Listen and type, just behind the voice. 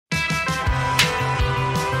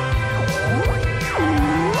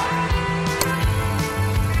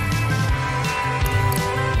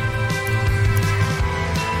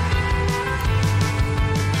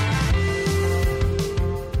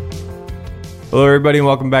Hello, everybody, and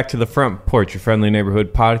welcome back to the Front Porch, your friendly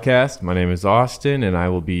neighborhood podcast. My name is Austin, and I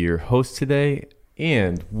will be your host today.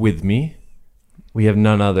 And with me, we have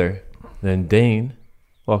none other than Dane.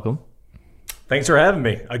 Welcome. Thanks for having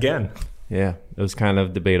me again. Yeah, it was kind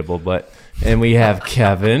of debatable, and we have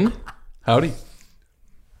Kevin. Howdy.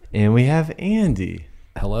 And we have Andy.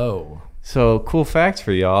 Hello. So, cool facts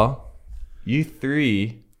for y'all. You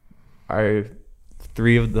three are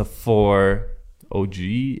three of the four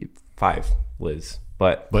five, Liz.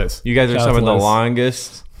 But Liz. You guys are Shout some out of to the Liz.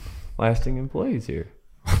 longest lasting employees here.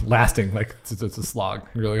 Lasting, like it's a slog.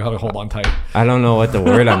 You really gotta hold on tight. I don't know what the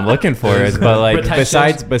word I'm looking for is, but like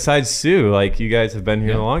Retention. besides Sue, like you guys have been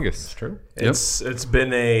here the longest. It's true. It's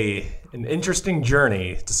been an interesting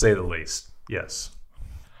journey, to say the least. Yes.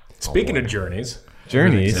 Speaking of journeys.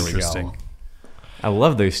 Interesting. I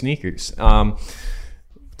love those sneakers.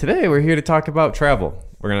 Today we're here to talk about travel.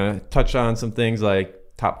 We're gonna touch on some things like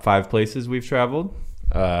top 5 places we've traveled,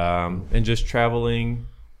 and just traveling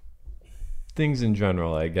things in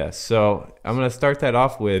general, I guess. So I'm gonna start that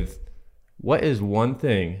off with, what is one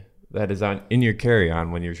thing that is in your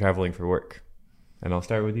carry-on when you're traveling for work? And I'll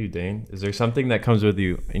start with you, Dane. Is there something that comes with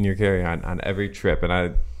you in your carry-on on every trip? And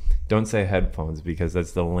I don't say headphones because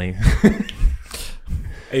that's the lame.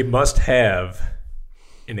 A must-have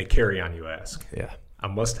in a carry-on, you ask. Yeah. A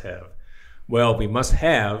must-have. Well, we must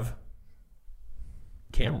have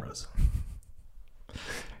cameras.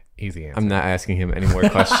 Easy answer. I'm not asking him any more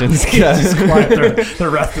questions. Just quiet the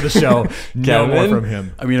rest of the show. No more Kevin? from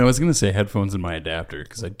him. I mean, I was going to say headphones in my adapter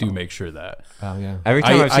because I do make sure that. Oh yeah. Every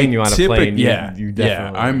time I've seen you on a plane, you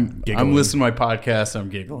definitely I'm giggling. listening to my podcast. I'm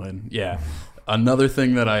giggling. Yeah. Another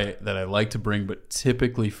thing that I like to bring but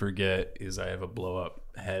typically forget is I have a blow up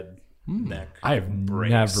head neck. I have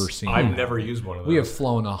brace. never seen. I've that. never used one of those. We have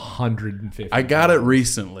flown 150. I got it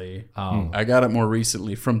recently. Oh. I got it more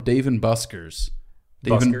recently from Dave and Buster's.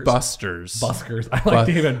 Buskers. I like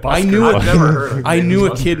David Busker. I knew I've never heard of I David knew a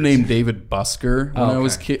Buskers. kid named David Busker when Oh, I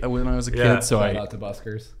was okay. when I was a Yeah. kid. So Shout I out to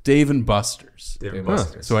Buskers. Dave and Buster's. David Huh.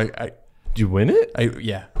 Buskers. So I Did you win it?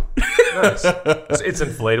 yeah. Nice. It's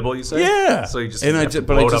inflatable, you say? Yeah. So you just and have to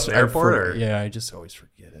blow it up in the airport? Or? yeah, I just always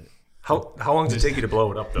forget it. How long does it take you to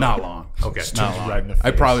blow it up, though? Not long. Okay. Not long. right in the I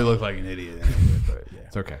face. probably look like an idiot anyway, but yeah.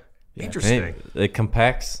 It's okay. Interesting. Hey, it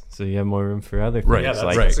compacts, so you have more room for other things, Right, Yeah, that's-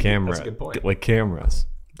 like that's a good- camera, that's a good point. like cameras.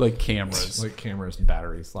 Like cameras. Like cameras and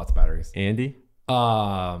batteries. Lots of batteries. Andy,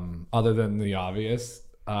 Other than the obvious,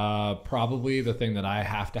 probably the thing that I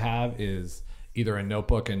have to have is either a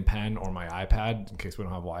notebook and pen or my iPad in case we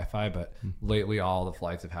don't have Wi-Fi. But lately, all the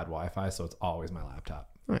flights have had Wi-Fi, so it's always my laptop.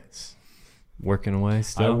 nice, working away I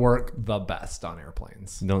still. work the best on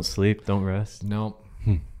airplanes. Don't sleep, don't rest. Nope.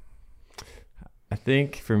 I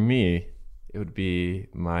think for me, it would be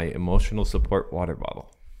my emotional support water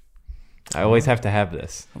bottle. I always have to have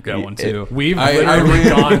this. I've got one too. We've I literally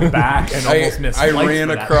ran- gone back and almost missed I flights ran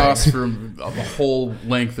for that across thing. from the whole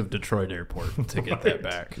length of Detroit Airport to get that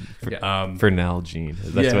back. Yeah. For Nalgene,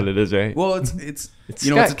 that's Yeah. what it is, right? Well, it's It's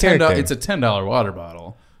you know got it's a $10 character. it's a $10 water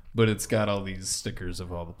bottle, but it's got all these stickers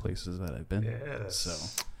of all the places that I've been. Yes.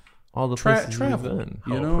 So All the places you've travel, been.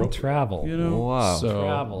 you How know, appropriate. Travel. you know. Wow. So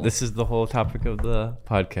Travel. This is the whole topic of the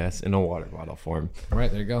podcast in a water bottle form. All right,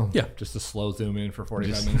 there you go. Yeah. Just a slow zoom in for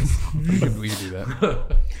 45 minutes. we could do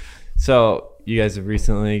that. So you guys have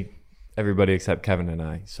recently, everybody except Kevin and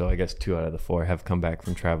I, so I guess 2 out of the 4 have come back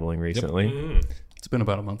from traveling recently. It's been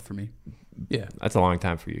about a month for me. Yeah. That's a long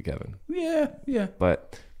time for you, Kevin. Yeah.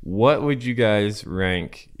 But what would you guys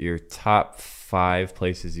rank your top 5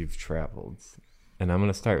 places you've traveled? And I'm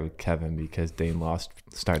going to start with Kevin because Dane lost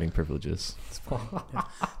starting privileges.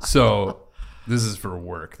 So this is for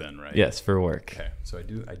work then, right? Yes, for work. Okay. So I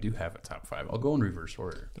do have a top 5. I'll go in reverse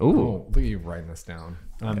order. Ooh, Oh, look at you writing this down.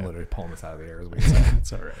 I'm literally pulling this out of the air as we say.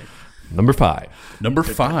 That's all right. number 5. Number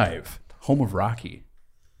 5, home of Rocky,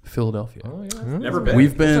 Philadelphia. Oh, yeah. Never been.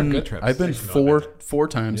 We've Those are been. good trips. I've been Actually, no, I've four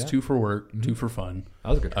times. Yeah. 2 for work, 2 for fun. That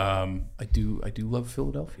was a good trip. I do love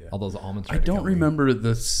Philadelphia. All those almonds. I don't remember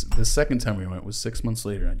this. The second time we went was 6 months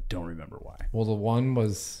later. And I don't remember why. Well, the one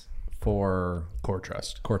was for Core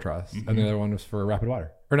Trust. Core Trust, and the other one was for Rapid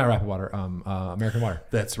Water. Or not Rapid Water, American Water.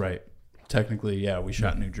 That's right. Technically, yeah, we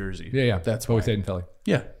shot in New Jersey. Yeah. That's what we why. stayed in Philly.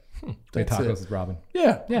 Yeah. Made That's tacos it. with Robin.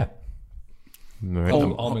 Yeah. Yeah. Right.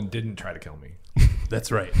 Almond didn't try to kill me.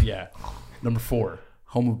 That's right. Yeah. Number 4,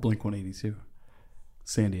 home of Blink 182,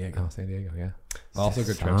 San Diego. Oh, San Diego, yeah. Also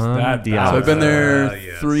good trips. San Diego. So I've been there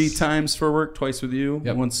yes. 3 times for work, twice with you.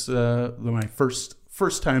 Yep. Once my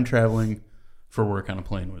first time traveling for work on a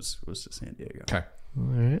plane was to San Diego. Okay. All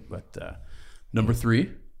right. But number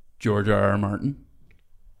 3, George R.R. Martin,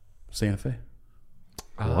 Santa Fe.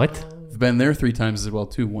 What? I've been there 3 times as well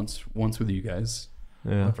too. Once with you guys. I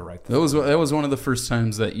Yeah. have to write this. That was one of the first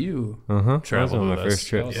times that you That was traveled one of with my us. first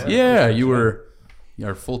trips. Yeah, you were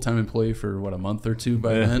a full-time employee for what, a month or 2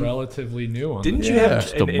 by then. Relatively new on Didn't the- you Yeah. have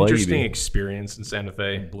Just a an interesting baby. experience in Santa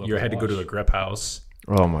Fe? Blew up You the had to go to wash. a grip house.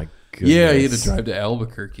 Oh my goodness. Yeah, you had to drive to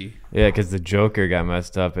Albuquerque. Yeah, because the Joker got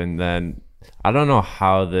messed up, and then I don't know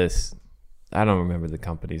how this. I don't remember the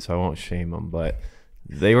company, so I won't shame them, but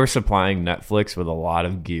they were supplying Netflix with a lot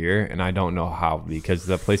of gear, and I don't know how because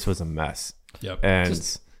the place was a mess. Yep.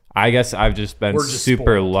 And I guess I've just been We're just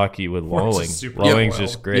super spoiled. lucky with We're Lowing. just super Lowing's spoiled.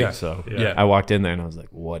 just great. Yeah. So Yeah. I walked in there and I was like,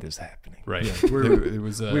 "What is happening?" Right. It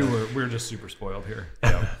was we were just super spoiled here.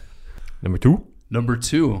 Number 2. number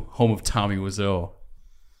 2, home of Tommy Wiseau,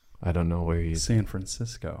 I don't know where he is. San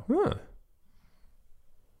Francisco. Huh.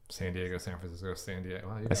 San Diego, San Francisco, San Diego.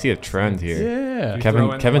 Wow, you I got see a lot of trend stands. here. Yeah. You throw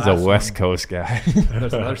in the Kevin's a last West one. Coast guy.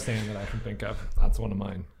 There's another stand that I can think of. That's one of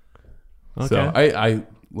mine. Okay. So I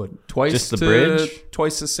twice Just the to, bridge?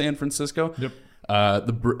 twice to San Francisco. Yep.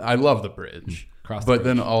 I love the bridge, Across the but bridge.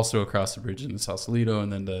 then also across the bridge in Sausalito,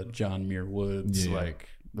 and then the John Muir Woods, Yeah. like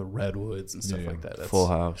the redwoods and stuff Yeah. like that. That's Full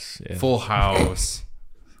House. Yeah. Full house.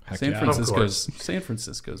 Heck San yeah.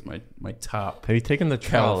 Francisco's my top. Have you taken the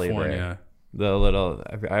trolley California. there? The little,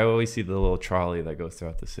 I always see the little trolley that goes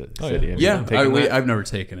throughout the city. Oh, Have you Yeah, taken that? I've never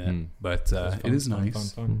taken it, but Fun, it is fun,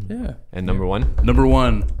 nice. Fun. Yeah. And number 1? Number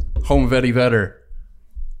 1, home of Eddie Vedder,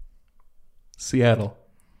 Seattle.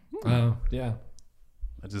 Oh, yeah.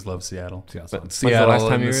 I just love Seattle. See, that's But fun. the Seattle, last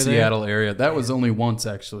time in you the were there? Seattle area. That was only once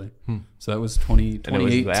actually. So that was And it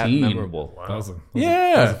was 2018. that memorable. That was a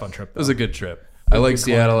Yeah, a fun trip. It was a good trip. I like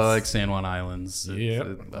Seattle. I like San Juan Islands. Yep. I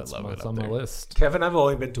That's love it what's up on my there. list. Kevin, I've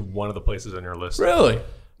only been to one of the places on your list. Really?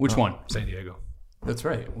 Which one? San Diego. That's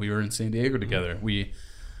right. We were in San Diego together. We,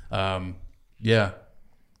 what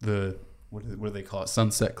do they call it?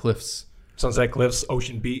 Sunset Cliffs, Sunset Cliffs,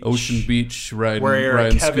 Ocean Beach. Ocean Beach, riding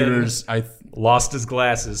Where Kevin scooters. lost his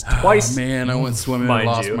glasses twice. Man, I went swimming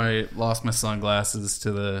and Mind lost my sunglasses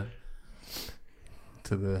to the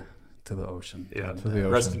ocean. Yeah. the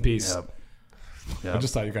Rest ocean. in peace. Yep. I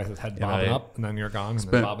just thought you guys had Yeah, bobbing I up, and then you're gone, and then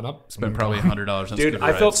spent- bobbing up. Spent probably $100 on Dude, scooter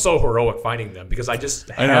I felt rides. so heroic finding them because I just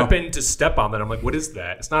I know. happened to step on them. I'm like, what is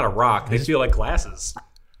that? It's not a rock. They feel like glasses.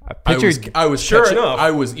 I pictured I was Sure catching,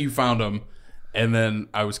 enough. you found them, and then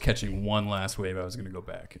I was catching one last wave. I was going to go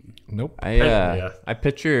back. And, Nope. Yeah. I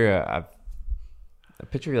picture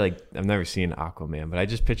like I've never seen Aquaman, but I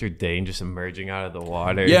just picture Dane just emerging out of the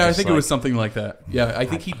water. yeah, I just think it like- was something like that. Yeah, I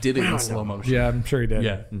think he did it in slow motion. Yeah, I'm sure he did.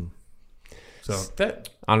 Yeah. So that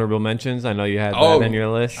honorable mentions. I know you had Oh, that on your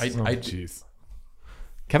list. I Jeez.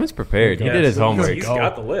 Kevin's prepared. He Yeah, did his so homework. He's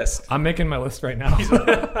got the list. I'm making my list right now.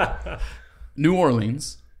 New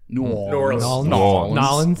Orleans. New Orleans. Orleans.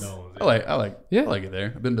 Nolans. I like Yeah. I like it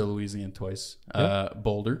there. I've been to Louisiana twice.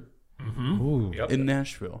 Boulder Ooh. Yep. in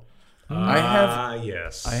Nashville. I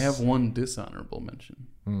Yes. have one dishonorable mention.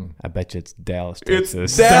 I bet you it's Dallas,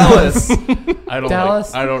 Texas. Dallas. I don't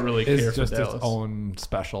Dallas I don't really care It's for just Dallas. its own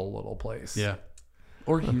special little place. Yeah.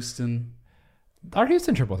 Or Houston. Our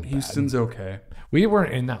Houston trip wasn't Houston's okay. bad. We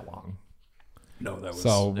weren't in that long. No, that was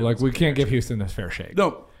So, it like, was we a can't good give Houston a fair shake.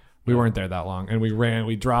 No. We weren't there that long. And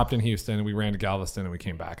we dropped in Houston, and we ran to Galveston, and we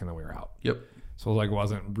came back, and then we were out. Yep. So, like, it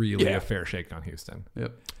wasn't really Yeah. a fair shake on Houston.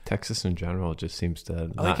 Yep. Texas in general just seems to I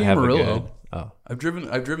like not have a Amarillo. good. Oh, I've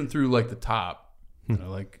driven through like the top. And I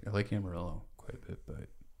like Amarillo quite a bit, but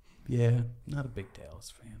yeah, not a big Dallas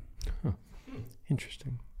fan.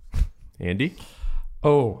 interesting. Andy,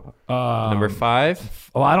 Oh, number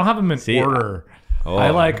 5. Oh, I don't have them in See, order. Oh,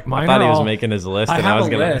 I like mine. I thought are he was all- making his list, I and have I was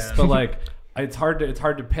a gonna. list, but like it's hard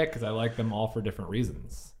to pick because I like them all for different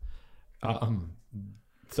reasons.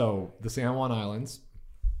 So the San Juan Islands,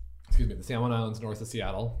 north of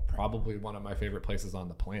Seattle, probably one of my favorite places on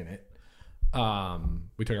the planet.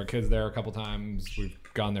 We took our kids there a couple times. We've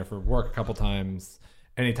gone there for work a couple times.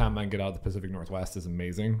 Anytime I can get out of the Pacific Northwest is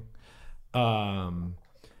amazing. New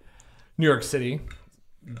York City,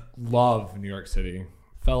 love New York City.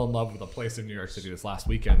 Fell in love with a place in New York City this last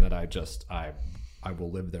weekend that I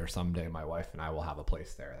will live there someday. My wife and I will have a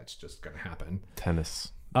place there. That's just gonna happen.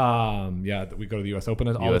 Tennis. Yeah, we go to the U.S. Open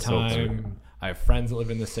all the US Open. time. I have friends that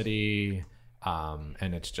live in the city,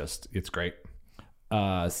 and it's great.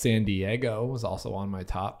 San Diego was also on my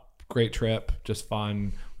top. Great trip, just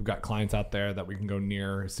fun. We've got clients out there that we can go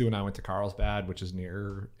near. Sue and I went to Carlsbad, which is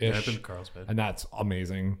near-ish. Yeah, I've been to Carlsbad. And that's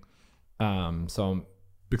amazing. So I'm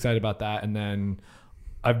excited about that. And then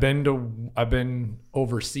I've been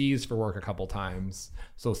overseas for work a couple times.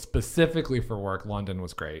 So specifically for work, London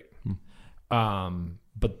was great.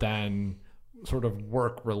 But then sort of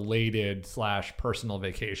work related / personal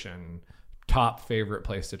vacation, top favorite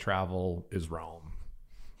place to travel is Rome,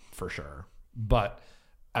 for sure. But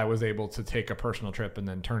I was able to take a personal trip and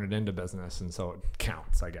then turn it into business, and so it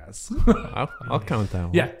counts, I guess. I'll count that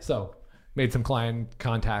one. Yeah, so made some client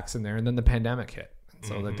contacts in there, and then the pandemic hit, and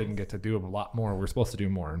so that didn't get to do a lot more. We're supposed to do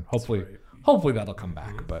more, and hopefully that'll come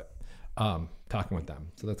back. But talking with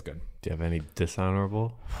them, so that's good. Do you have any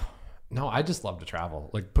dishonorable? No, I just love to travel.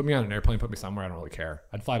 Like, put me on an airplane, put me somewhere, I don't really care.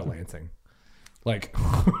 I'd fly to Lansing. Like,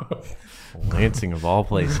 Lansing of all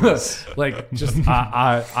places. like just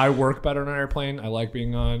I work better on an airplane. I like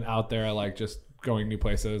being out there. I like just going new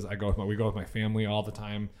places. We go with my family all the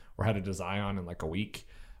time. We're headed to Zion in like a week.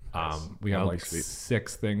 We have like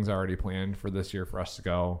 6 things already planned for this year for us to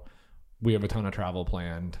go. We have a ton of travel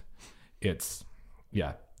planned.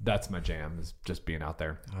 That's my jam, is just being out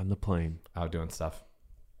there On the plane. out doing stuff.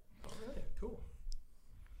 All right, cool.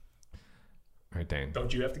 All right, Dane.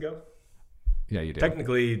 Don't you have to go? Yeah, you do.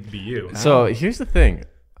 Technically, it'd be you. So here's the thing.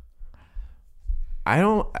 I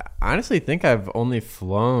don't honestly think I've only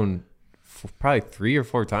flown probably 3 or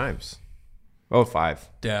 4 times. Oh, 5.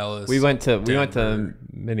 Dallas. We went to Denver,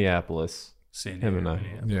 Minneapolis. San Him Diego.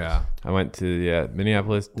 and I. Yeah. I went to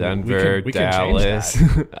Minneapolis, Denver, we can change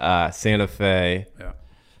Dallas, Santa Fe. Yeah.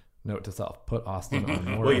 Note to self: put Austin on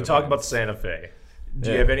more. Well, you talk about Santa Fe.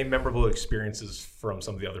 Do you have any memorable experiences from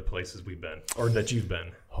some of the other places we've been, or that you've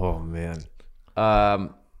been? Oh man,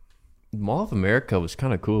 Mall of America was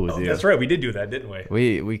kind of cool with you. That's right. We did do that, didn't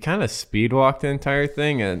we? We kind of speed walked the entire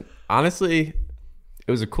thing, and honestly,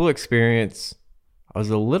 it was a cool experience. I was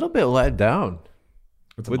a little bit let down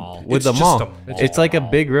It's a with, mall. with It's the just mall. a mall. It's like a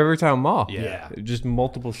big Rivertown mall. Yeah. Just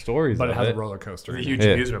multiple stories. But it of has a roller coaster. A in it. huge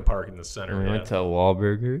Yeah. amusement park in the center. We Yeah. went to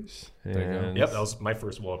Wahlburgers. you go. And Yep, that was my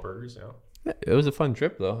first Wahlburgers. Yeah. it was a fun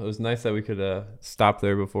trip, though. It was nice that we could stop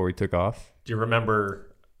there before we took off. Do you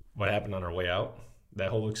remember what happened on our way out? That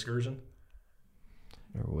whole excursion?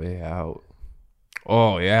 Our way out.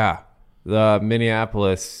 Oh, yeah. The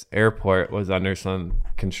Minneapolis airport was under some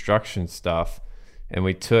construction stuff, and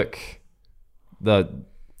we took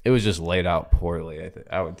it was just laid out poorly,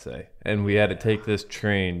 I would say. And we had to take this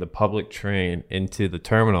train, the public train, into the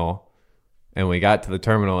terminal. And we got to the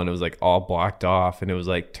terminal, and it was like all blocked off, and it was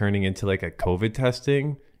like turning into like a COVID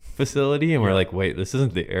testing facility. And we're like, wait, this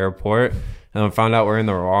isn't the airport. And we found out we're in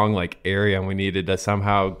the wrong like area, and we needed to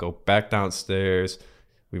somehow go back downstairs.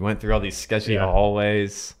 We went through all these sketchy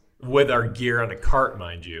hallways. With our gear on a cart,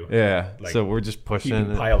 mind you. Yeah. Like, So we're just pushing.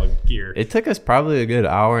 Huge pile of gear. It took us probably a good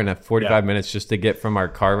hour and 45 minutes just to get from our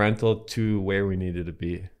car rental to where we needed to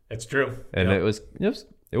be. It's true. And Yep.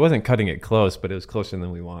 it wasn't cutting it close, but it was closer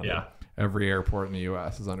than we wanted. Yeah. Every airport in the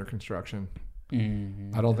U.S. is under construction.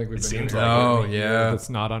 Mm-hmm. I don't think we've been seems here like Oh, in a year yeah.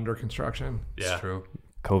 that's not under construction. Yeah. It's true.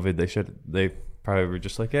 COVID, they probably were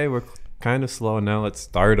just like, hey, we're kind of slow now. Let's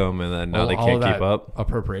start them. And then now they All can't of keep that up.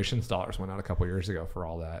 Appropriations dollars went out a couple years ago for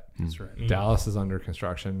all that. That's right. Dallas is under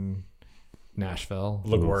construction. Nashville,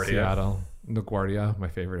 LaGuardia. Seattle, LaGuardia, my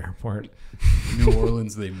favorite airport. New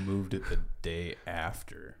Orleans, they moved it the day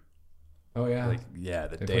after. Oh yeah, The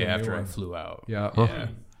They put day a new after I one. flew out. yeah, Yeah.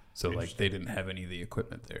 So like they didn't have any of the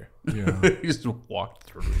equipment there. yeah. You just walked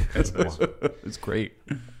through. It's great.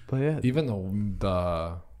 But yeah, Even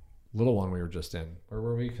the little one we were just in, where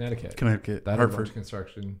were we? Connecticut. Connecticut, That had Hartford.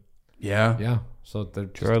 construction. Yeah. Yeah, so they're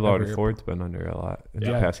just Gerard Law every Ford's been under a lot in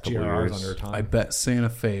airport. the past couple of GRR's years. under a ton. I bet Santa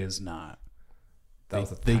Fe is not. That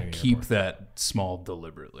was a They tiny keep airport. that small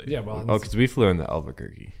deliberately. Yeah, well, Oh, because we flew into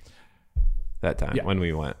Albuquerque that time Yeah. when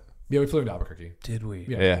we went. yeah, we flew into Albuquerque. Did we?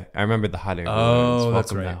 Yeah. Yeah, I remember the hot air Oh, balloons.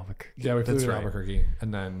 that's Welcome to right. Albuquerque. Yeah, we flew That's to right. Albuquerque,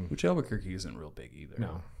 and then Which Albuquerque isn't real big either.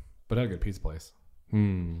 no, but had a good pizza place.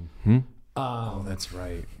 Hmm. Oh, that's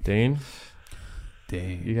right. Dane,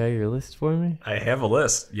 Dang. you got your list for me? I have a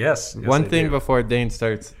list. Yes. One I thing do. before Dane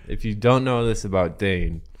starts, if you don't know this about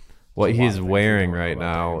Dane, what There's a lot he's of things you wearing don't know right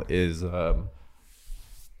about now is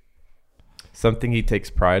something he takes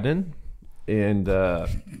pride in, and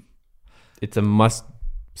it's a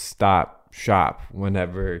must-stop shop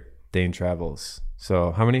whenever Dane travels.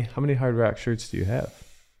 So, how many Hard Rock shirts do you have?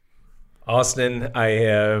 Austin, I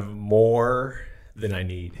have more than I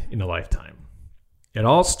need in a lifetime. It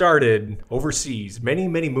all started overseas many,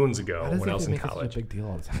 many moons ago when I was in college. big deal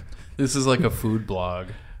all the time. This is like a food blog.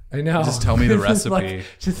 I know. Just tell me the This is recipe.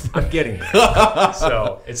 I'm getting there.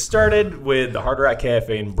 So it started with the Hard Rock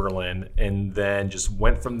Cafe in Berlin, and then just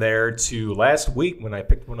went from there to last week when I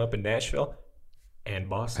picked one up in Nashville and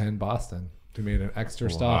Boston. and Boston. We made an extra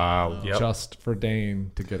stop Yep. just for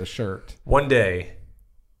Dane to get a shirt. One day,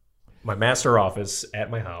 my master office at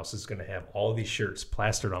my house is going to have all of these shirts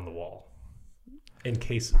plastered on the wall. in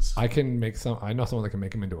cases. I can make some. I know someone that can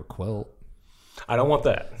make them into a quilt. I don't want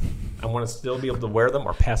that. I want to still be able to wear them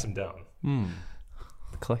or pass them down.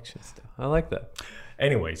 The collection stuff. I like that.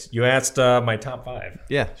 Anyways, you asked my top 5.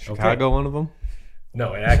 Yeah, Chicago, one of them.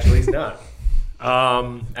 No, it actually is not.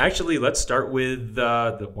 Actually, let's start with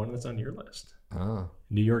the one that's on your list. Oh,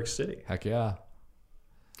 New York City. heck yeah.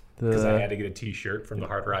 Because I had to get a T-shirt from the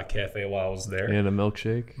Hard Rock Cafe while I was there. And a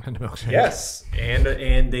milkshake. And a milkshake. Yes, and a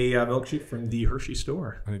milkshake from the Hershey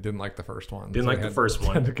store. And he didn't like the first one. Didn't so like he the had- first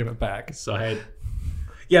one. Had to give it back. So I had,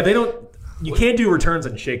 yeah, they don't. You can't do returns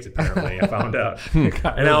on shakes. Apparently, I found out,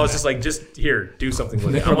 and I was just like, just here, do something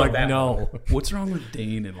with it. They I were want like, that no. one. What's wrong with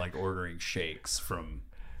Dane and like ordering shakes from?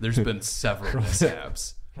 There's been several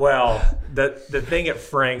mishaps. Well, the thing at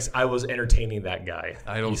Frank's, I was entertaining that guy.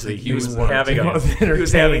 I don't You see, think he was you were. having He a wasn't he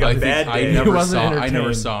was having a I think bad I day. never wasn't saw. I never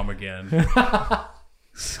entertained. saw him again.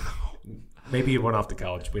 Maybe he went off to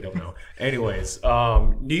college. We don't know. Anyways,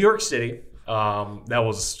 New York City. That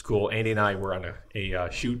was cool. Andy and I were on a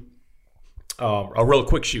shoot, a real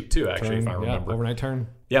quick shoot too. Actually, if I remember. Overnight turn.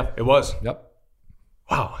 Yeah, it was. Yep.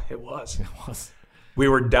 Wow, it was. It was. We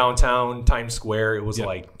were downtown Times Square. It was Yep.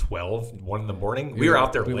 like 1 in the morning. We were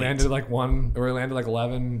out there We late. landed like 1, or we landed like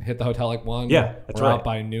 11, hit the hotel like 1. Yeah, that's we're right. out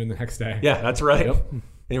by noon the next day. Yeah, that's right. Yep. And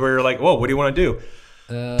we were like, whoa, what do you want to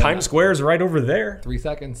do? Times Square is right over there. 3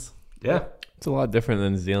 seconds. Yeah. It's a lot different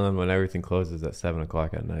than Zealand when everything closes at 7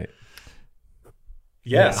 o'clock at night.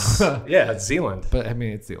 Yes. Yeah, it's Zealand. But I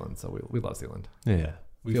mean, it's Zealand, so we love Zealand. Yeah.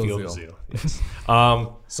 We Feel feel the Zeal. Zeal. Yes.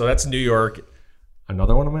 So that's New York.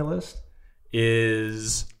 Another one on my list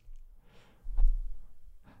is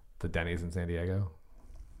The Denny's in San Diego.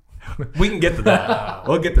 we can get to that.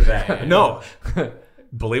 We'll get to that. No,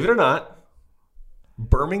 believe it or not,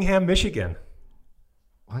 Birmingham, Michigan.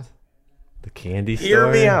 What? The candy store.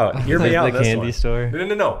 Hear me out. Hear me out. The this candy one. store.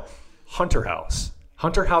 No. Hunter House.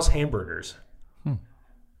 Hunter House hamburgers.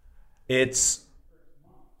 It's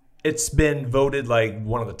been voted like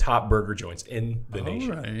one of the top burger joints in the All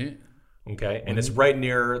nation. right. Okay, and it's right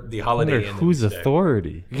near the Holiday Inn. Whose Instead.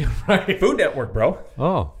 authority? Right. Food Network, bro.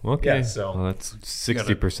 Oh, okay. Yeah, so- well, that's You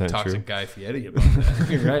gotta 60% talk true. to Guy Fieri about that.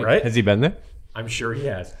 You're right. Right? Has he been there? I'm sure he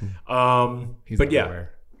has. He's But yeah,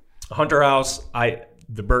 everywhere. Hunter House.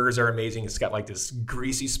 The burgers are amazing. It's got like this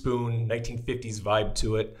greasy spoon, 1950s vibe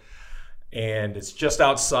to it, and it's just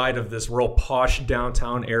outside of this real posh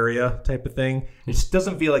downtown area type of thing. It just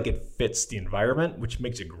doesn't feel like it fits the environment, which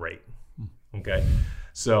makes it great. Okay,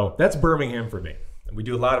 so that's Birmingham for me. We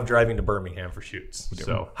do a lot of driving to Birmingham for shoots.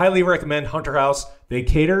 So highly recommend Hunter House. They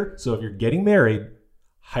cater, so if you're getting married,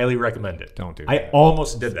 highly recommend it. Don't do I that.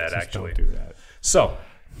 almost did that Just actually. Don't do that. So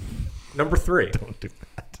number 3. Don't do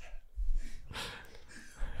that.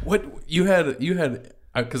 What you had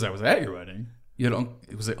because I was at your wedding. You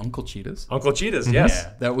had was it Uncle Cheetah's? Uncle Cheetah's, yes.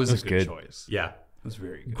 Yeah, that was a That's good good. choice. Yeah. It was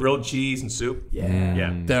very good. Grilled cheese and soup.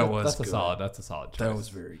 Yeah. That was That's good. a solid. That's a solid choice. That was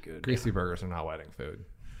very good. Greasy burgers are not wedding food.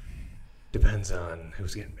 Depends on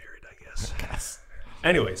who's getting married, I guess.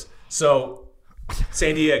 Anyways, so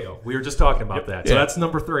San Diego. We were just talking about that. So that's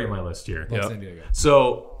number 3 on my list here. Love San Diego.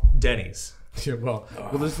 So Denny's. Yeah, well,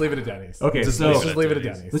 we'll just leave it at Denny's. Okay, Just- so- let's just leave it at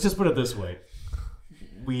Denny's. Let's just put it this way.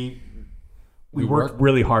 We We worked worked-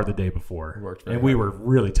 really hard the day before. We worked very and we hard. were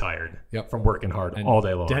really tired Yep. from working hard And all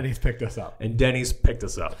day long. Denny's picked us up. And Denny's picked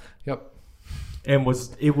us up. Yep. And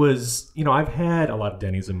it was I've had a lot of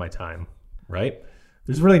Denny's in my time, right?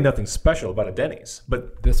 There's really nothing special about a Denny's,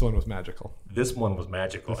 but This one was magical. this one was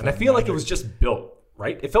magical. And I was feel like it magic. was just built,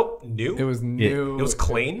 right? It felt new. It was new. it was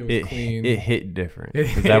clean? It was clean. It hit different.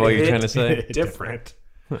 Is that what you're trying to say? Different.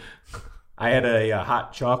 I had a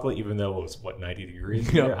hot chocolate, even though it was 90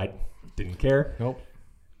 degrees. Yep. There. I didn't care. Nope.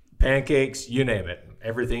 Pancakes, you name it.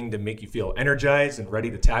 Everything to make you feel energized and ready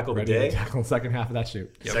to tackle Ready the to day. tackle the second half of that shoot.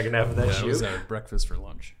 Second half of that That shoot. was our breakfast for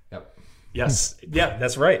lunch. Yep. Yes. Yeah,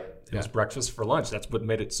 that's right. It was Yeah. breakfast for lunch. That's what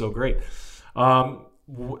made it so great.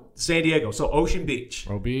 San Diego. So Ocean Beach.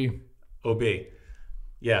 OB. OB.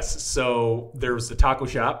 Yes. So there was the taco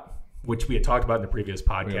shop, which we had talked about in the previous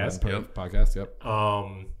podcast. Podcast.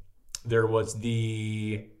 Yep. There was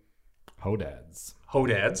the Hodads.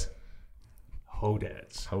 Hodads.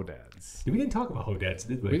 Hodads. We didn't talk about Hodads,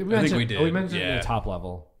 did we? I think we did. We mentioned Yeah. the top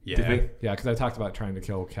level. Yeah. Did we? Yeah, because I talked about trying to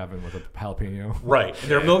kill Kevin with a jalapeno. Right.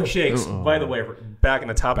 And their milkshakes, by the way, back on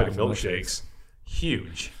the topic Back of to milkshakes,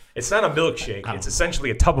 huge. It's not a milkshake. It's essentially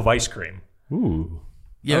a tub of ice cream. Ooh.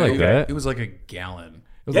 Yeah, I like that. It was like a gallon.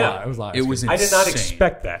 It was Yeah. a lot. It was a lot. It was I did not insane.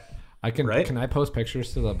 expect that. Can I post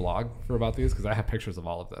pictures to the blog for about these? Because I have pictures of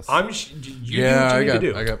all of this. I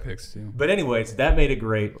got pics too. But anyways, that made it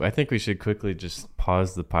great. I think we should quickly just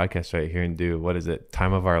pause the podcast right here and do, what is it,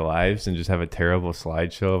 Time of Our Lives, and just have a terrible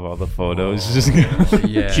slideshow of all the photos.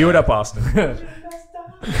 Yeah. Cue it up, Austin.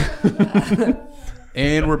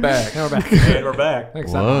 And we're back. And we're back.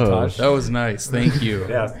 Thanks, Whoa. montage. That was nice. Thank you.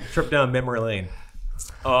 Yeah, trip down memory lane.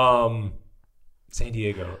 San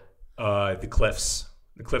Diego, the cliffs.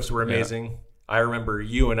 The cliffs were amazing. Yeah. I remember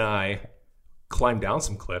you and I climbed down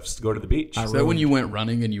some cliffs to go to the beach. Is that when you went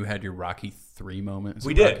running and you had your Rocky 3 moment?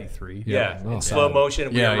 We did. Rocky 3? Yeah. In slow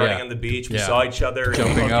motion. We were running on the beach. We saw each other.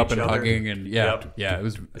 Jumping up and other. Hugging. And yeah,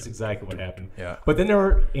 That's exactly what happened. Yeah. But then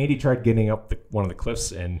Andy tried getting up one of the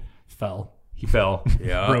cliffs and fell. He fell.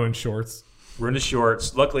 Yeah. Ruined shorts. Ruined his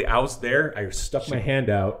shorts. Luckily, I was there. I stuck my hand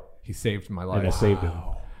out. He saved my life. And I saved him.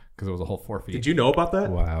 Because it was a whole 4 feet. Did you know about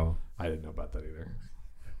that? Wow. I didn't know about that either.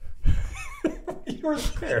 You were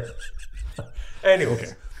there.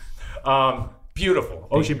 Anyways. Beautiful.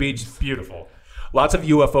 Ocean Beach, beautiful. Lots of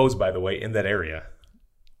UFOs, by the way, in that area.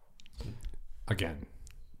 Again,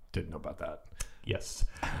 didn't know about that. Yes.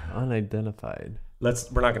 Unidentified.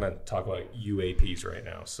 We're not going to talk about UAPs right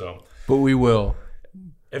now. So, but we will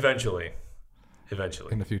eventually.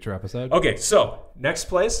 In a future episode. Okay, so next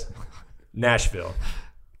place, Nashville,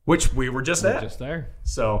 which we were just at. Just there.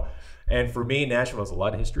 So, and for me, Nashville has a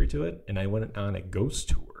lot of history to it, and I went on a ghost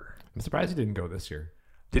tour. I'm surprised you didn't go this year.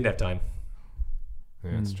 Didn't have time.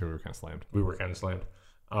 Yeah, that's true. We were kind of slammed.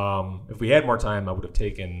 If we had more time, I would have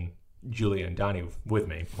taken Julia and Donnie with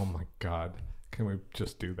me. Oh my God. Can we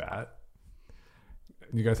just do that?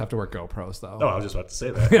 You guys have to wear GoPros though. Oh, I was just about to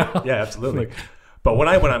say that. Yeah, absolutely. But when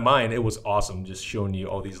I went on mine, it was awesome just showing you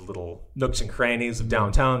all these little nooks and crannies of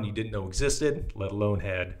downtown you didn't know existed, let alone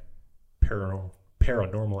had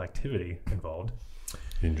paranormal activity involved.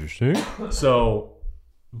 Interesting. So,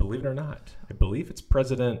 believe it or not, I believe it's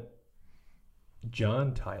President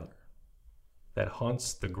John Tyler that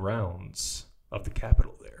haunts the grounds of the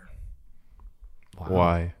Capitol there. Wow.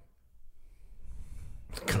 Why?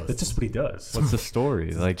 That's just what he does. What's the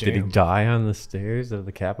story? Like, did he die on the stairs of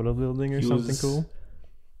the Capitol building or something cool?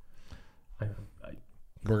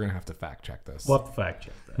 We're going to have to fact check this. We'll have to fact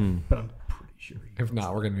check that. But I'm pretty sure he If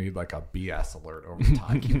not, we're going to need like a BS alert over the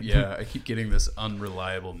top. Yeah, I keep getting this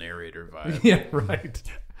unreliable narrator vibe. Yeah, right.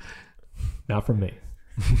 Not from me.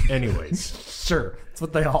 Anyways. Sure. That's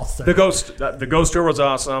what they all say. The ghost tour was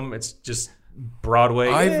awesome. It's just Broadway.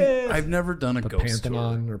 I've never done a ghost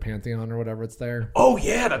tour. Pantheon or whatever it's there. Oh,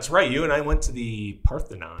 yeah, that's right. You and I went to the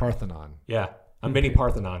Parthenon. Yeah, a mini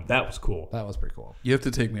Parthenon. That was cool. That was pretty cool. You have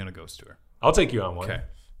to take me on a ghost tour. I'll take you on one. Okay.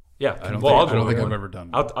 Yeah. I don't think I've ever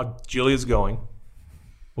done one. Julia's going.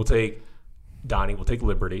 We'll take Donnie. We'll take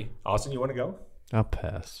Liberty. Austin, you want to go? I'll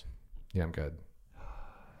pass. Yeah, I'm good.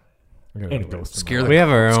 Anyway, scare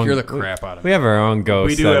the crap out of me. We have our own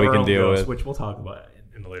ghosts that we can deal with, which we'll talk about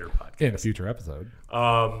in a later podcast. In a future episode.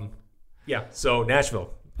 Yeah. So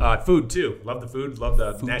Nashville, food too. Love the food. Love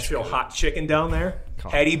the Nashville hot chicken down there.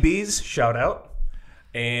 Hattie B's, shout out.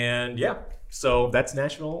 And yeah, so that's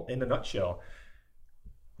Nashville in a nutshell.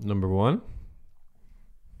 Number one.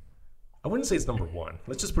 I wouldn't say it's number one.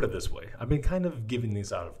 Let's just put it this way. I've been kind of giving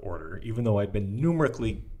these out of order, even though I've been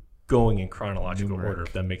numerically going in chronological order,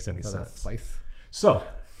 if that makes any sense. So,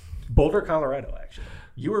 Boulder, Colorado, actually.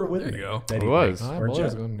 You were with me. There you go. It was.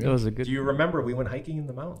 It was a good. Do you remember we went hiking in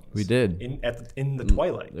the mountains? We did. In the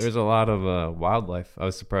twilight. There's a lot of wildlife. I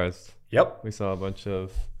was surprised. Yep. We saw a bunch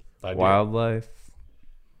of wildlife.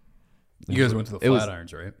 You guys went to the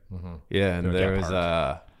Flatirons, right? Mm-hmm. Yeah, and there was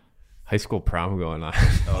a high school prom going on.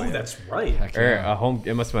 Oh, yeah. That's right. Or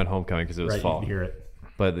it must have been homecoming because it was fall. You could hear it.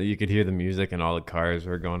 But you could hear the music and all the cars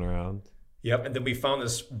were going around. Yep, and then we found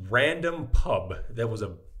this random pub that was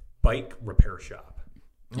a bike repair shop.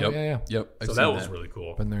 Yep. So that was really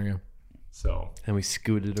cool. Been there, yeah. So. And we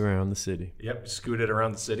scooted around the city. Yep, scooted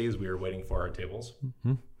around the city as we were waiting for our tables.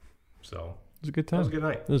 Mm-hmm. So. It was a good time. It was a good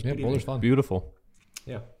night. It was Boulder's fun. Beautiful.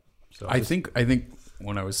 Yeah. So I think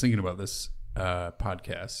when I was thinking about this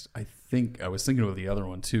podcast, I was thinking about the other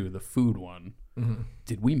one too, the food one. Mm-hmm.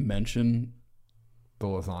 Did we mention the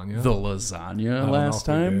lasagna? Last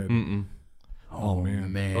time? Oh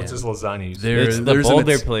man. What's this lasagna? There's the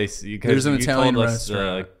Boulder place. There's an Italian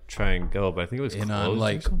restaurant. Try and go, but I think it was closed. On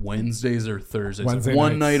like Wednesdays or Thursdays. Wednesday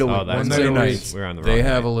one nights. night a week. Wednesday nights. We're on the they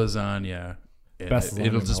have a lasagna. Best lasagna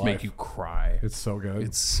it'll just in my make life. you cry. It's so good.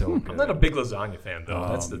 It's so good. I'm not a big lasagna fan though.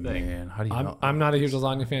 That's the thing. Man. How do you I'm not a huge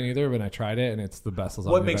lasagna fan either, but I tried it and it's the best lasagna.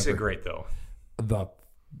 What makes it great though?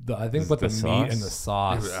 I think with the meat and the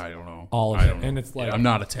sauce. I don't know. All of it. And it's like I'm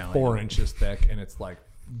not Italian. 4 inches thick and it's like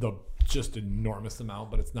the just enormous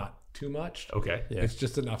amount, but it's not too much. Okay. Yeah. It's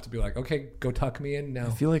just enough to be like, okay, go tuck me in now.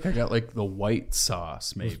 I feel like I got like the white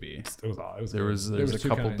sauce, maybe. It was all. It was There good. was There there's a two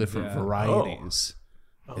couple kinds, different yeah. varieties,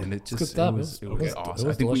 and it just good stuff. it was It was awesome.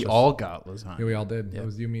 I think delicious. we all got lasagna. Yeah, we all did. It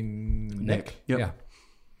was you mean Nick? Yep. Yeah.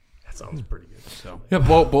 That sounds pretty good. So yeah,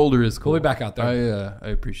 Boulder is cool. We'll be back out there. I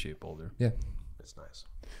appreciate Boulder. Yeah. That's nice.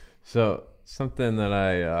 So something that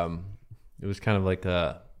it was kind of like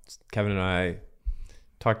Kevin and I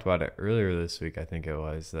talked about it earlier this week. I think it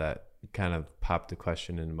was that kind of popped a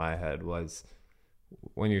question into my head was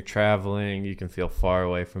when you're traveling, you can feel far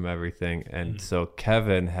away from everything. And so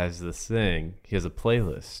Kevin has this thing. He has a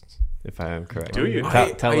playlist, if I am correct. Do you?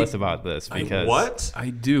 Tell us about this because What? I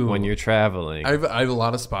do. when you're traveling, I have a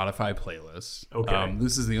lot of Spotify playlists. Okay.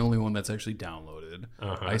 This is the only one that's actually downloaded.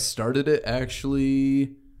 Uh-huh. I started it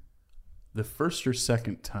actually the first or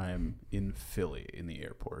second time in Philly in the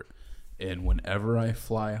airport. And whenever I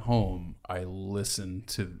fly home, I listen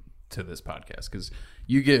to this podcast because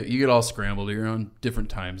you get all scrambled. You're on different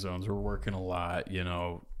time zones. We're working a lot. You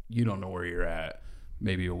don't know where you're at,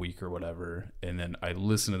 maybe a week or whatever. And then I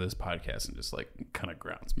listen to this podcast and just like kind of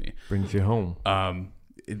grounds me. brings you home.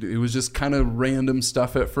 It was just kind of random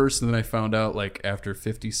stuff at first, and then I found out like after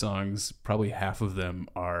 50 songs, probably half of them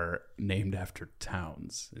are named after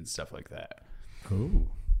towns and stuff like that. Ooh.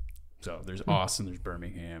 So there's Austin, there's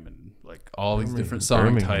Birmingham, and like all these different song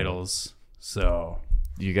Birmingham. titles. So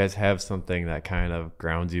Do you guys have something that kind of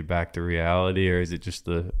grounds you back to reality, or is it just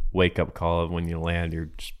the wake up call of when you land, you're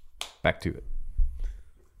just back to it?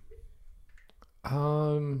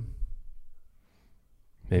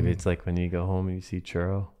 Maybe it's like when you go home and you see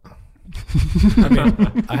churro. I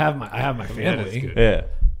mean, I have my family, Yeah.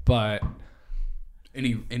 but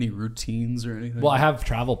any routines or anything? well, I have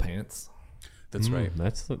travel pants. That's right.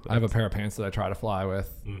 That's I have a pair of pants that I try to fly with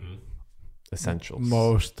essentials.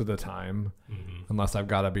 most of the time, unless I've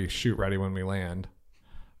got to be shoot ready when we land.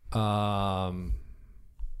 No,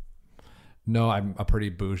 I'm a pretty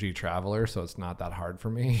bougie traveler, so it's not that hard for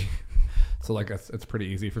me. So like it's pretty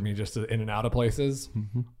easy for me just to in and out of places.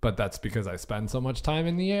 But that's because I spend so much time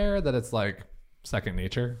in the air that it's like second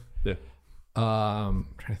nature. Yeah. I'm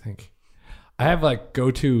trying to think. I have like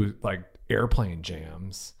go-to like airplane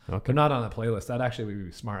jams. Okay. They're not on the playlist. That actually would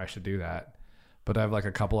be smart. I should do that. But I have like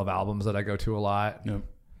a couple of albums that I go to a lot. Yep.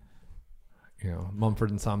 You know, Mumford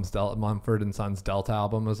and Sons Delta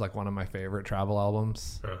album is like one of my favorite travel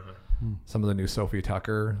albums. Some of the new Sophie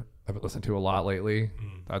Tucker I've listened to a lot lately.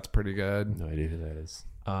 That's pretty good. No idea who that is.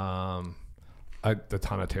 A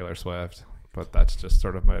ton of Taylor Swift, but that's just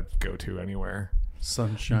sort of my go-to anywhere.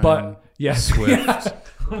 Sunshine, But yes, Swift,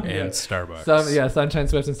 and Starbucks. Sunshine,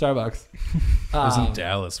 Swift, and Starbucks. I was in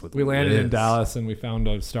Dallas with We landed in Liz. Dallas and we found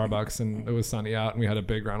a Starbucks and it was sunny out and we had a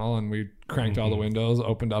big rental and we cranked all the windows,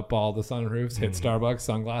 opened up all the sunroofs, hit Starbucks,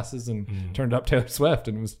 sunglasses, and turned up Taylor Swift,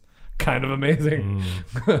 and it was kind of amazing.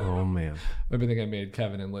 Oh man. I think I made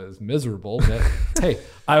Kevin and Liz miserable, but hey,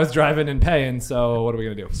 I was driving and paying, so what are we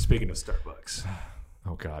gonna do? Speaking of Starbucks,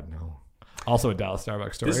 Oh God, no. Also a Dallas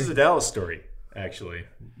Starbucks story. this is a Dallas story, actually.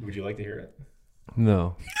 Would you like to hear it?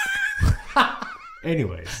 No.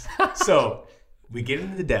 Anyways, so we get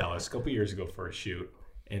into Dallas a couple years ago for a shoot,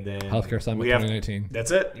 and then Healthcare Summit we have- 2019.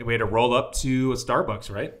 That's it. We had to roll up to a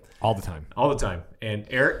Starbucks, right? All the time. All the time. And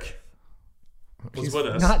Eric was He's with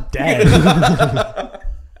us. not dead.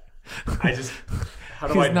 I just. How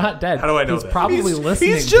do He's I not dead. How do I know He's that? probably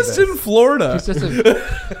listening. He's just to in Florida. He's just a,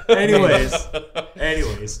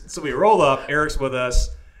 Anyways, so we roll up. Eric's with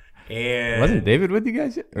us, and Wasn't David with you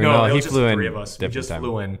guys yet? Or no, it he was just flew the in three of us. We different just time.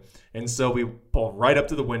 flew in, and so we pull right up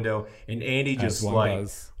to the window, and Andy just one like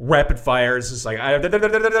does. rapid fires, just like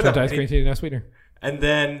Chopped ice cream, tea, no sweetener. and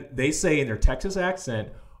then they say in their Texas accent,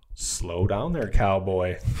 "Slow down there,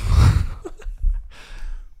 cowboy."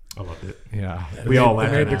 I loved it. Yeah, We all They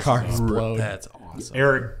laughed. made the at car it. explode. That's awesome.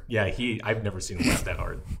 Eric, yeah, I've never seen him laugh that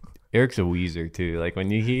hard. Eric's a wheezer too. Like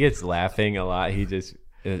when he gets laughing a lot,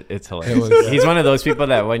 it's hilarious. was- He's one of those people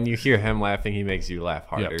that when you hear him laughing, he makes you laugh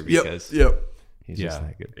harder because Yep. he's just Yeah.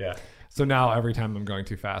 that good. Yeah, So now every time I'm going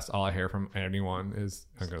too fast, all I hear from anyone is,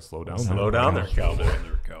 "I'm gonna slow down." slow down there, cowboy.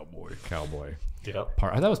 Cowboy. Yep.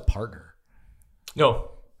 That was partner.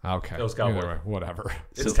 No, Okay. That was cowboy. Either way, whatever.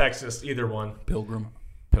 it's Texas. Either one. Pilgrim.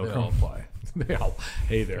 Pilgrim. They all apply. They all-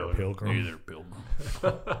 hey there, Pilgrim. Either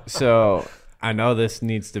Pilgrim. So I know this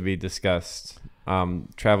needs to be discussed.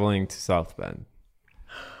 Traveling to South Bend.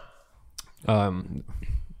 Who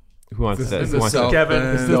wants to? is Who wants South to Kevin,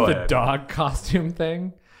 Bend. Is go this the ahead. dog costume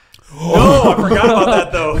thing? No, I forgot about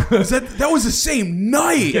that though. that was the same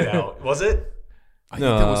night. Get out. Was it? I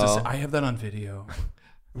think that was No. I have that on video.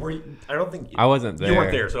 I don't think I wasn't there. You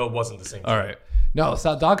weren't there, so it wasn't the same. All right. No,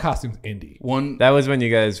 so dog costume's indie. One That was when you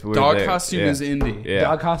guys were dog there. costume Yeah. is indie. Yeah.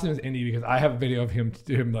 Dog costume is indie because I have a video of him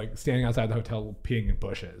like standing outside the hotel peeing in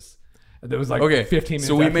bushes. There was like Okay, 15 minutes.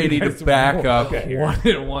 so we after may you need to guys back up here.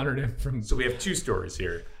 wandered him from. So we have two stories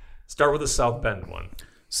here. Start with the South Bend one.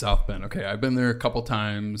 South Bend. Okay, I've been there a couple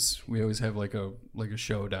times. We always have like a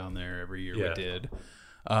show down there every year. Yeah. We did.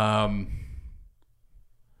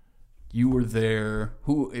 You were there.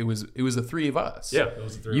 It was the three of us. Yeah, it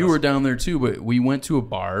was the three. You of us. were down there too, but we went to a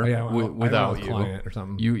bar I without went with you. a client or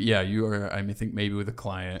something. You were. I think maybe with a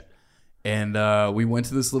client, and we went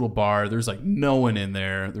to this little bar. There's like no one in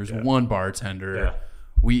there. There's one bartender. Yeah.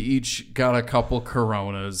 We each got a couple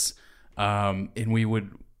Coronas, and we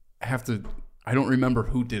would have to. I don't remember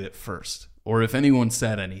who did it first, or if anyone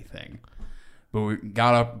said anything. But we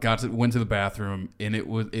got up, went to the bathroom, and it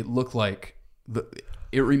looked like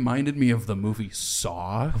it reminded me of the movie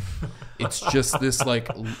Saw. It's just this like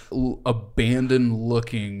abandoned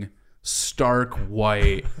looking, stark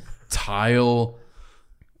white tile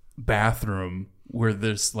bathroom where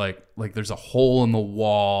there's like there's a hole in the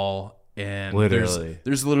wall, and Literally.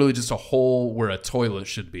 there's literally just a hole where a toilet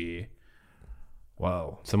should be.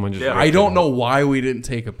 Whoa. Someone just. Yeah. I don't know why we didn't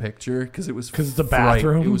take a picture because it was Because the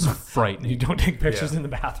bathroom. It was frightening. You don't take pictures Yeah. in the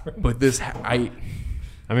bathroom. But this, I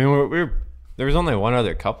mean, we're there was only one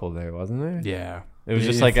other couple there, wasn't there? yeah, It was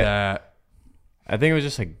just If like that. I think it was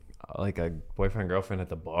just like a boyfriend girlfriend at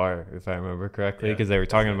the bar, if I remember correctly, Yeah, because they were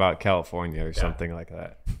talking about California or something like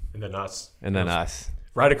that, And then us. and then us.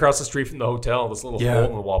 Right across the street from the hotel, this little Yeah. hole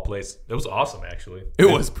in the wall place. It was awesome, actually.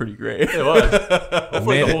 It was pretty great. It was.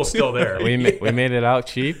 Hopefully made the it. hole's still there. We made it out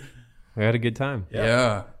cheap. We had a good time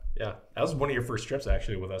Yeah. Yeah. That was one of your first trips,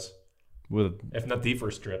 actually, with us. with If not the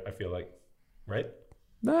first trip, I feel like. Right?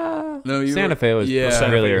 No, you Santa were- Fe was yeah,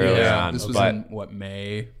 really early yeah. on, This was but in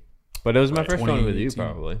May. it was my first one with you 2018.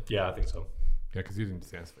 probably. Yeah, I think so. Yeah, because you didn't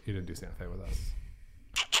do Santa Fe with us.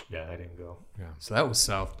 Yeah, I didn't go. So that was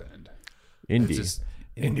South Bend. Indy. It's just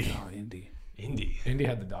Indy. Oh, Indy. Indy. Indy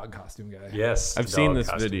had the dog costume guy. Yes. I've the seen dog this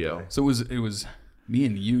costume video. guy. So it was me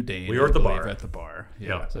and you, Dane. We were at I the believe, bar. At the bar.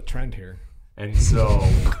 Yeah. It's a trend here. And so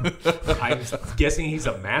I'm guessing he's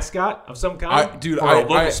a mascot of some kind. For a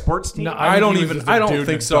local sports team. No, I don't think he was even. just a I don't dude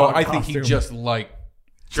think in a so. dog I think he costume. just liked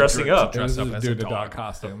Dressing up. It was dressed a up as dude a in a dog dog.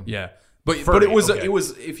 costume. Yeah, but Furry, it was okay. it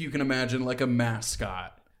was, if you can imagine, like a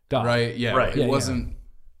mascot, Dog. right? Yeah, Right. It Yeah, wasn't.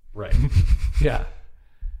 Right. Yeah.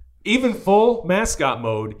 Even full mascot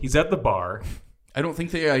mode, he's at the bar. I don't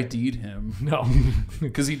think they ID'd him No.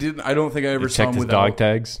 because he didn't. I don't think I ever saw Checked him his without dog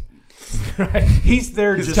tags. Right. He's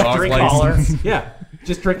there just dog drinking. license. Yeah.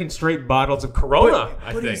 Just drinking straight bottles of Corona,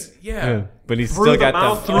 I But think. he's, yeah, But he's Through still the got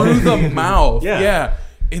mouth. them. through the mouth. Yeah. Yeah.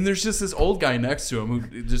 And there's just this old guy next to him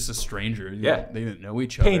who just a stranger. Yeah. They didn't know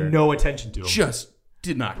each other. Paying no attention to him. Just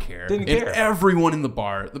did not care. Didn't and care. everyone in the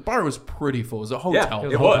bar was pretty full. It was a hotel.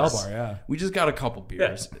 It bar. was. Hotel bar, yeah. We just got a couple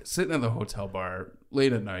beers, sitting at the hotel bar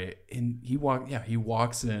late at night, and he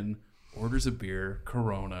walks in, orders a beer,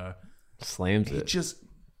 Corona. Slams He it. just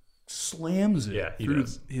slams it Yeah, he through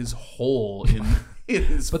does. his hole in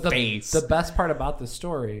his But face. the best part about this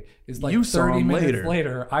story is like You saw 30 him minutes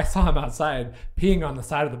later, I saw him outside peeing on the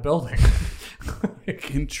side of the building.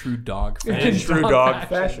 in true dog In fashion. true dog dog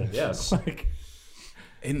fashion. fashion, yes. Like,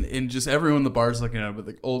 And just everyone in the bar's looking at him, but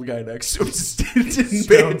the old guy next to him just didn't pay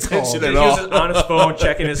Stone attention cold. at He all. was on his phone,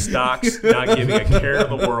 checking his stocks, not giving a care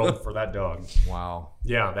in the world for that dog. wow.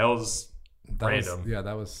 Yeah, that was That random.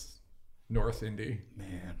 that was North Indy.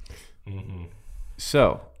 Man.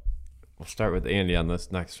 So, we'll start with Andy on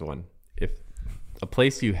this next one. If a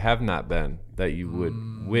place you have not been that you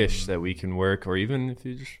would wish that we can work, or even if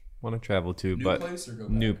you just want to travel to, New but place or go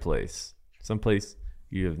new back? place, someplace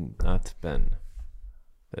you have not been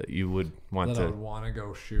that you would want That I would to. want to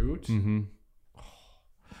go shoot. Mm-hmm.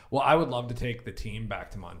 Well, I would love to take the team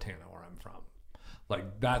back to Montana, where I'm from.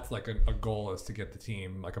 Like that's like a goal is to get the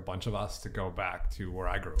team, like a bunch of us, to go back to where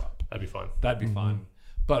I grew up. That'd be fun. That'd be fun.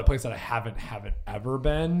 But a place that I haven't ever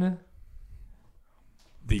been.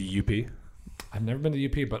 The UP. I've never been to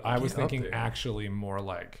UP, but I was up thinking there. actually more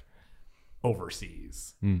like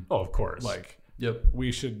overseas. Oh, of course. Like Yep.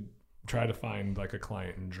 we should try to find like a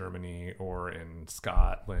client in Germany or in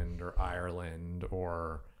Scotland or Ireland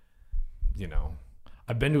or, you know,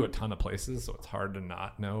 I've been to a ton of places, so it's hard to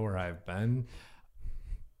not know where I've been.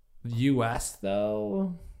 US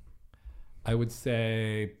though, I would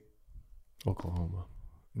say Oklahoma.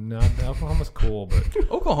 no, Oklahoma's cool, but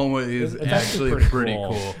Oklahoma is It's actually actually pretty pretty cool.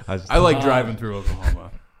 cool. I I like driving through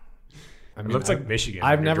Oklahoma. I it mean, looks like Michigan.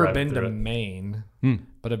 I've when you're never driving been to through it. Maine,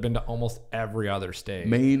 but I've been to almost every other state.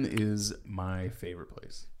 Maine is my favorite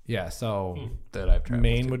place Yeah, so that I've traveled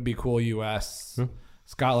Maine to. would be cool. U.S.,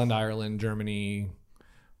 Scotland, Ireland, Germany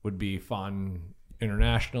would be fun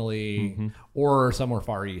internationally, or somewhere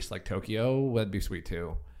far east like Tokyo. That'd be sweet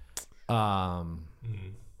too.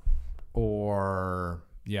 Or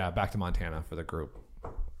back to Montana for the group.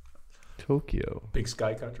 Tokyo. Big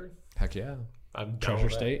sky country. Heck yeah, I'm down Treasure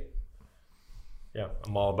with that. State. Yeah,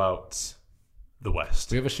 I'm all about the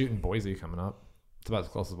West. We have a shoot in Boise coming up. It's about as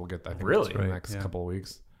close as we'll get. I think Really? for the next couple of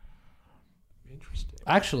weeks. Interesting.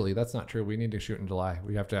 Actually, that's not true. We need to shoot in July.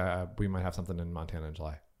 We have to. We might have something in Montana in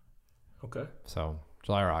July. Okay. So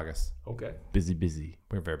July or August. Okay. Busy.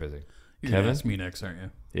 We're very busy. You're Kevin? gonna ask me next, aren't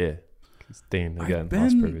you? Yeah. Staying again.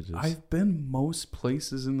 Lost privileges. I've been most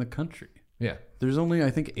places in the country. Yeah. There's only, I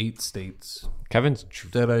think, 8 states Kevin's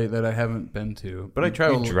that I haven't been to, but I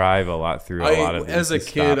travel. you drive a lot through a lot of these. As a to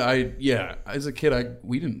kid, stop.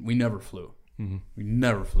 we never flew. We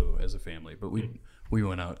never flew as a family, but we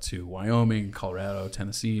went out to Wyoming, Colorado,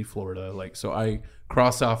 Tennessee, Florida. Like, so I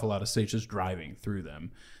crossed off a lot of states just driving through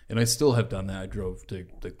them, and I still have done that. I drove to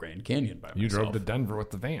the Grand Canyon by myself. You drove to Denver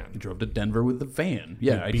with the van. I drove to Denver with the van.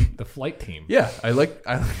 Yeah, You beat the flight team. yeah, I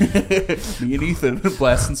me and Ethan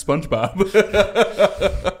blasting SpongeBob.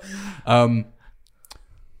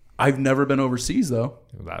 I've never been overseas though,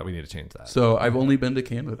 We need to change that. so I've only been to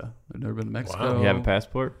Canada. I've never been to Mexico. Wow. You have a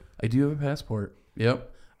passport? I do have a passport.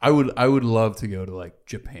 Yep. I would love to go to like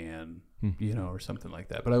Japan, or something like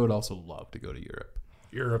that. But I would also love to go to Europe.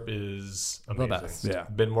 Europe is The amazing. best. Yeah.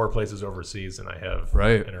 Been more places overseas than I have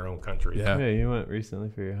Right. in our own country. Yeah. Yeah, you went recently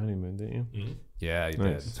for your honeymoon, didn't you? Yeah, you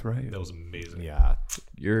Nice. That's right. That was amazing. did. Yeah.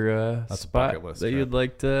 Your That's a spot bucket list that trip. you'd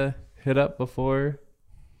like to hit up before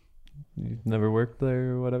you've never worked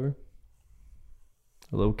there or whatever?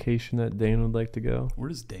 A location that Dane would like to go? Where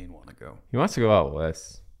does Dane want to go? He wants to go out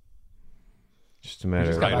west. Just a We matter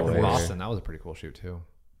just of got back from where. Boston. That was a pretty cool shoot too.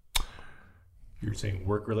 You're saying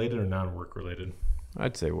work related or non work related?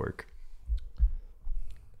 I'd say work.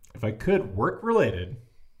 If I could work related,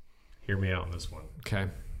 hear me out on this one. Okay.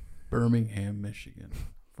 Birmingham, Michigan.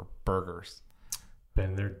 For burgers.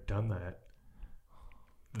 Been there, done that.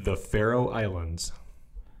 The Faroe Islands.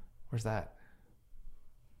 Where's that?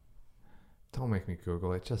 Don't make me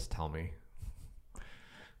Google it. Just tell me.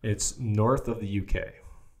 It's north of the UK.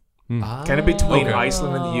 Kind Kind of between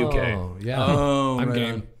Iceland and the UK. Yeah. Oh, I'm right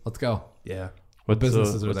game. on. Let's go. Yeah, What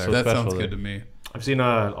businesses are there? that sounds special good there? to me. I've seen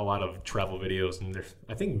a lot of travel videos, and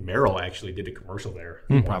I think Merrill actually did a commercial there.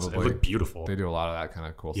 once. Probably. It looked beautiful. They do a lot of that kind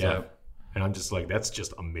of cool Yeah. stuff. And I'm just like, that's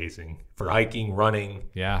just amazing for hiking, running.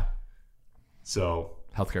 Yeah. So,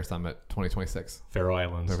 Healthcare Summit 2026. Faroe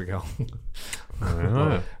Islands. There we go.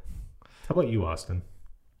 Ah. How about you, Austin?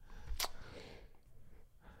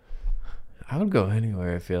 I would go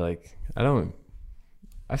anywhere. I feel like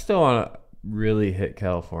I still want to really hit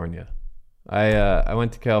California. I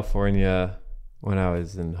went to California when I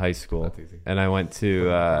was in high school. That's easy. And I went to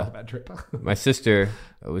Bad trip. my sister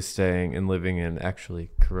was staying and living in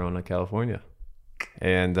actually Corona, California,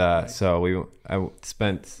 and so I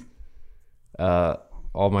spent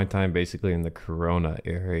all my time basically in the Corona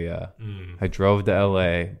area. I drove to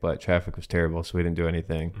LA, but traffic was terrible, so we didn't do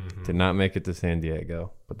anything. Did not make it to San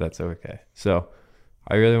Diego, but that's okay. So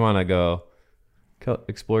I really want to go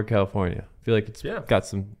explore California. I feel like it's got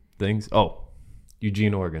some things. Oh,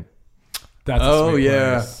 Eugene, Oregon. That's a Oh sweet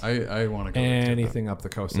yeah, place. I want to go. Anything up the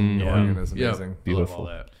coast in Yeah. Oregon is Yeah. amazing. Beautiful. Love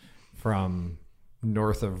all that. From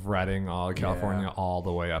north of Redding, all California, all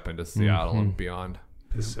the way up into Seattle and beyond.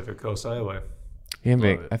 Pacific Coast Highway. Yeah, Love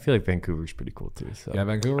it. I feel like Vancouver's pretty cool too. So Yeah,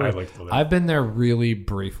 Vancouver. I'd like to live. I've been there really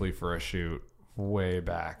briefly for a shoot way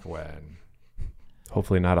back when.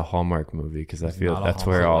 hopefully not a Hallmark movie because I feel Not a that's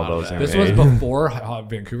where Hallmark. all those are This was made. before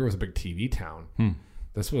Vancouver was a big TV town.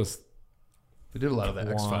 This was They did a lot of the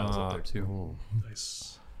X Files up there too. Ooh.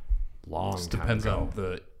 Nice. long Just time depends ago. on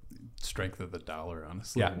the strength of the dollar,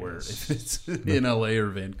 honestly. Yeah. Where if it's in LA or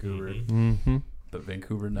Vancouver, but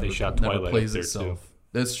Vancouver never, shot never Twilight plays up there, itself.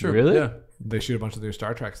 That's true. Really? Yeah. They shoot a bunch of their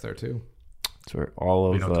Star Treks there too. That's where all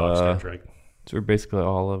We of don't talk Star Trek. that's where basically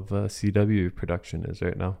all of CW production is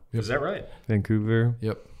right now. Is that right? Vancouver.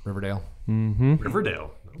 Yep, Riverdale.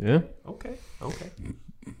 Riverdale. Yeah. Okay.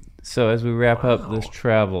 So as we wrap up this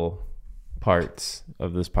travel parts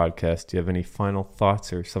of this podcast, do you have any final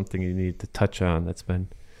thoughts or something you need to touch on that's been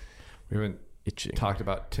We haven't itching? talked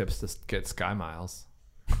about tips to get Sky Miles.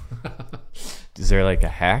 Is there like a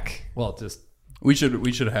hack? Well, just We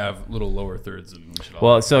should have little lower thirds, and we should all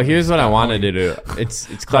Well, so here's what I wanted to do.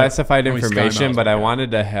 It's classified How many Sky information, Miles but we I got?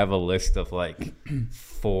 wanted to have a list of like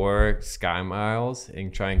 4 Sky Miles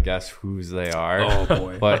and try and guess whose they are. Oh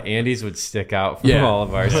boy. But Andy's would stick out from Yeah. all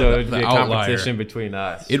of ours, so it would The be a outlier. competition between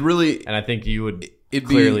us. It really And I think you would it'd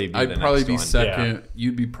clearly be. be I'd the probably next be one. second.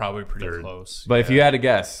 You'd be probably pretty Third. close. But if you had to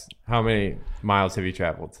guess, how many miles have you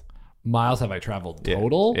traveled? Miles have I traveled Yeah.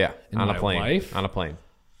 total? Yeah, in on a my plane. life? On a plane.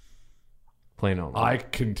 Plane only. I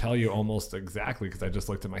can tell you almost exactly because I just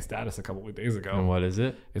looked at my status a couple of days ago. And what is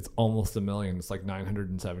it? It's almost 1 million. It's like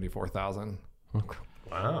 974,000.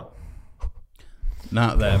 Wow.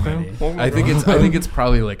 not that many. I think it's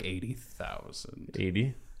probably like 80,000.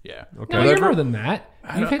 80. Yeah. Okay. No, you're more than that.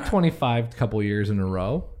 You've hit 25 a couple years in a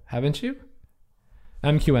row, haven't you?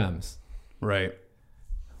 MQMs. Right.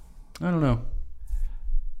 I don't know.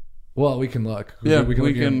 Well, we can look. Yeah, we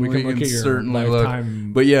can look at your certainly lifetime.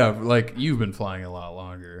 look. But yeah, like you've been flying a lot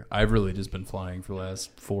longer. I've really just been flying for the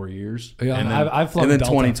last 4 years. Yeah, and then, I've flown and then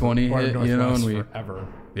Delta 2020 for hit, Northwest and we forever.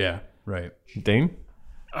 yeah, right. Dane?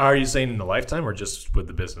 Are you saying in the lifetime or just with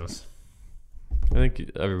the business? I think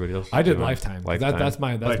everybody else. I did doing lifetime. Lifetime. That's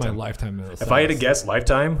my Lifetime. lifetime. If I had to guess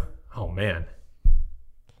lifetime, oh man,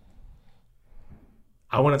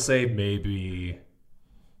 I want to say maybe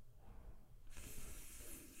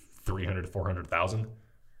 300 to 400,000.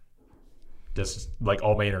 Just like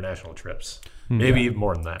all my international trips, maybe even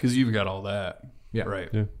more than that. Because you've got all that. Yeah. Right.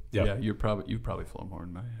 Yeah. Yeah. You've probably flown more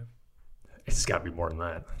than I have. It's got to be more than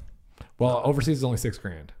that. Well, overseas is only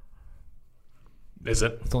 $6,000. Is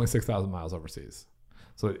it? It's only 6,000 miles overseas.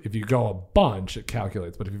 So if you go a bunch, it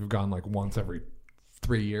calculates. But if you've gone like once every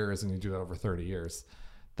 3 years and you do that over 30 years,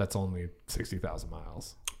 that's only 60,000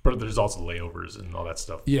 miles. But there's also layovers and all that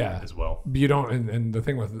stuff. Yeah. as well. You don't, and the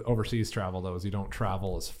thing with overseas travel though is you don't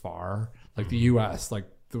travel as far. Like the U.S., like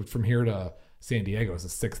from here to San Diego is a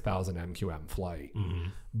 6,000 MQM flight,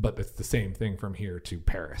 but it's the same thing from here to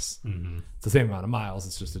Paris. It's the same amount of miles.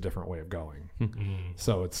 It's just a different way of going.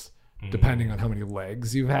 So it's depending on how many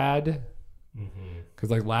legs you've had. Because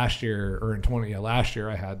like last year I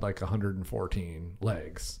had like 114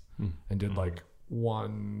 legs and did like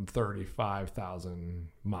 135,000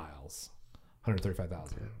 miles.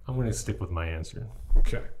 135,000. I'm going to stick with my answer.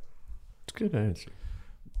 Okay. It's a good answer.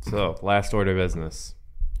 So, last order of business.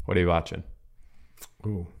 What are you watching?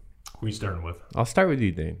 Ooh. Who are you starting with? I'll start with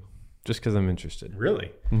you, Dane, just because I'm interested.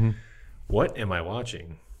 Really? What am I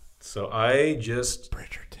watching? So I just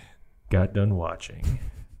Bridgerton. got done watching.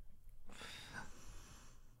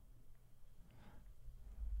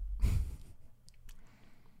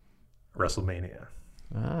 WrestleMania.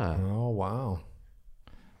 Ah. Oh, wow.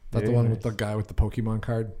 That's the Very one nice. with the guy with the Pokemon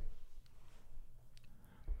card?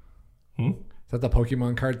 Hmm? Is that the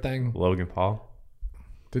Pokemon card thing? Logan Paul.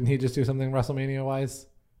 Didn't he just do something WrestleMania-wise?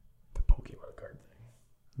 The Pokemon card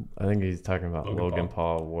thing. I think he's talking about Logan Logan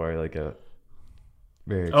Paul wore like a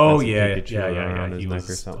very expensive Oh yeah, Pikachu around his He neck or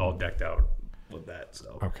was something. all decked out with that.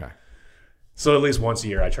 So, Okay. so at least once a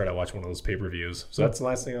year, I try to watch one of those pay-per-views. So that's the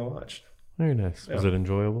last thing I watched. Very nice. Was it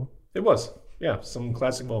enjoyable? It was, yeah, some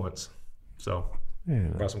classic moments. So Yeah.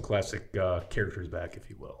 brought some classic characters back, if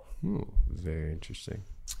you will. Ooh, very interesting.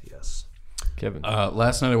 Yes. Kevin.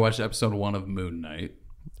 Last night I watched episode 1 of Moon Knight.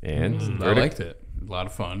 and I verdict? liked it. A lot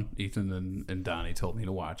of fun. Ethan and Donnie told me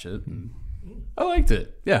to watch it, and I liked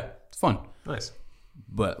it. Yeah, it's fun. Nice.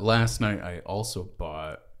 But last night I also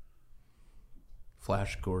bought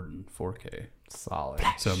Flash Gordon 4K, Solid.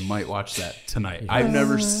 so I might watch that tonight. I've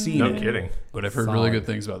never seen No it, kidding. but I've heard really good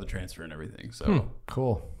things about the transfer and everything. So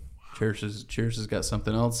Cool. Cheers has got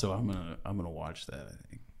something else, so I'm gonna watch that. I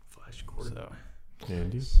think. Flash Gordon. So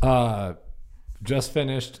Andy? Just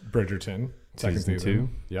finished Bridgerton. Second Season season. 2?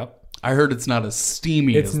 Yep. I heard it's not as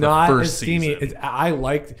steamy It's as not the first as steamy. season. I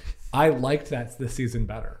liked that this season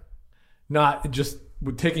better. Not just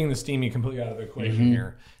with taking the steamy completely out of the equation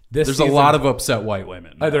here. This There's season, a lot of upset white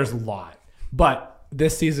women. there's a lot, but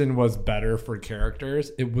this season was better for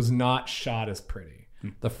characters. It was not shot as pretty.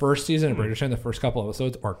 The first season of Bridgerton, the first couple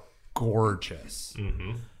episodes are gorgeous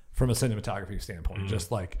from a cinematography standpoint.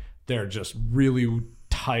 Just like they're just really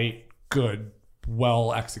tight, good,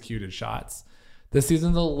 well executed shots. This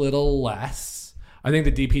season's a little less. I think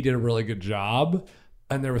the DP did a really good job,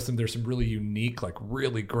 and there's some really unique, like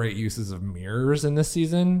really great uses of mirrors in this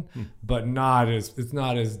season, but it's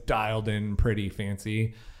not as dialed in, pretty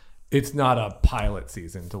fancy. It's not a pilot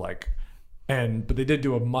season to like, but they did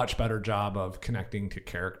do a much better job of connecting to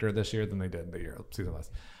character this year than they did the season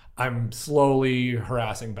last. I'm slowly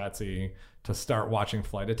harassing Betsy to start watching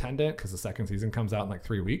Flight Attendant because the second season comes out in like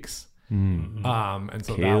 3 weeks. And so that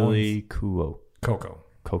one's Kaylee Kuo. Coco.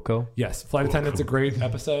 Coco. Yes, Flight Attendant's a great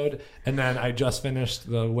episode. And then I just finished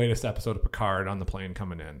the latest episode of Picard on the plane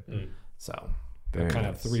coming in. So Very kind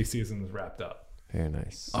nice. of 3 seasons wrapped up. Very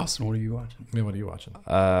nice. Austin, what are you watching? I mean, what are you watching?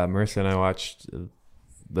 Marissa and I watched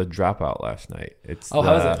The Dropout last night. It's Oh,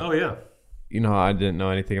 how is it? Oh yeah. You know, I didn't know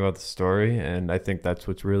anything about the story, and I think that's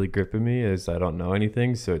what's really gripping me is I don't know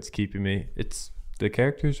anything, so it's keeping me. The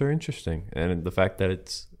characters are interesting, and the fact that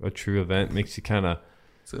it's a true event makes you kind of.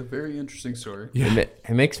 It's a very interesting story. Yeah. It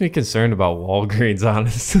makes me concerned about Walgreens,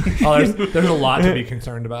 honestly. Oh, there's a lot to be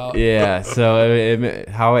concerned about. Yeah, so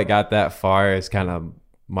how it got that far is kind of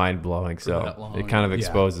mind blowing. So that long, it kind of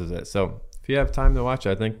exposes it. So if you have time to watch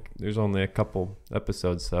it, I think there's only a couple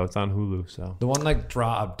episodes, so it's on Hulu. So The one like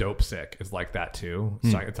Draw of Dope Sick is like that too.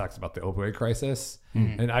 So it talks about the opioid crisis,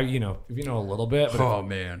 and if you know a little bit, but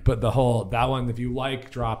Man. but that one, if you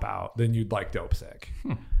like Dropout, then you'd like Dope Sick.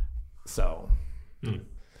 So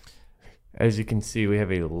as you can see, we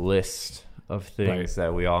have a list of things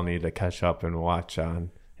that we all need to catch up and watch on,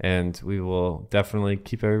 and we will definitely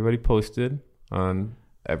keep everybody posted on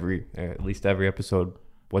at least every episode.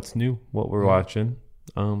 What's new? What we're watching.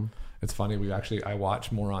 it's funny. I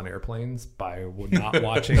watch more on airplanes by not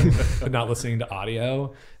watching, not listening to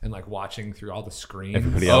audio, and like watching through all the screens.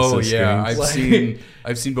 Everybody else. Oh Elsa's yeah, screams.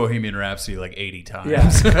 I've seen Bohemian Rhapsody like 80 times. Yeah,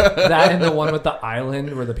 that and the one with the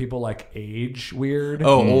island where the people like age weird.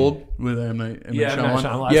 Oh, Old with M. Night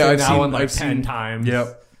Shyamalan. Yeah, I've that seen one like I've 10 seen, times.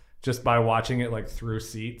 Yep. Just by watching it like through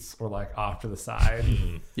seats or like off to the side.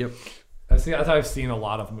 Yep. That's how I've seen a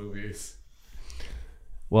lot of movies.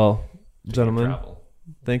 Well, gentlemen, Travel.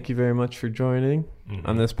 thank you very much for joining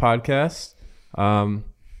on this podcast.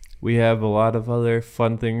 We have a lot of other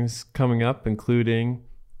fun things coming up, including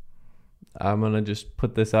I'm going to just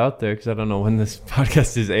put this out there because I don't know when this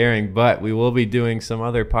podcast is airing, but we will be doing some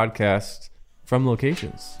other podcasts from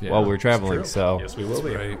locations while we're traveling. So Yes, we will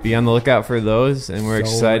be. be on the lookout for those, and we're So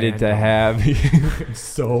excited to have It's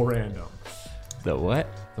so random. the what?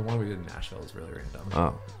 The one we did in Nashville is really random.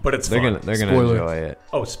 Oh, But it's they're fun. gonna Spoiler. enjoy it.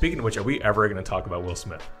 Oh, speaking of which, are we ever going to talk about Will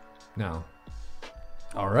Smith? No.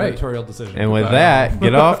 All right. Editorial decision. And with Goodbye. that,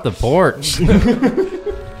 get off the porch.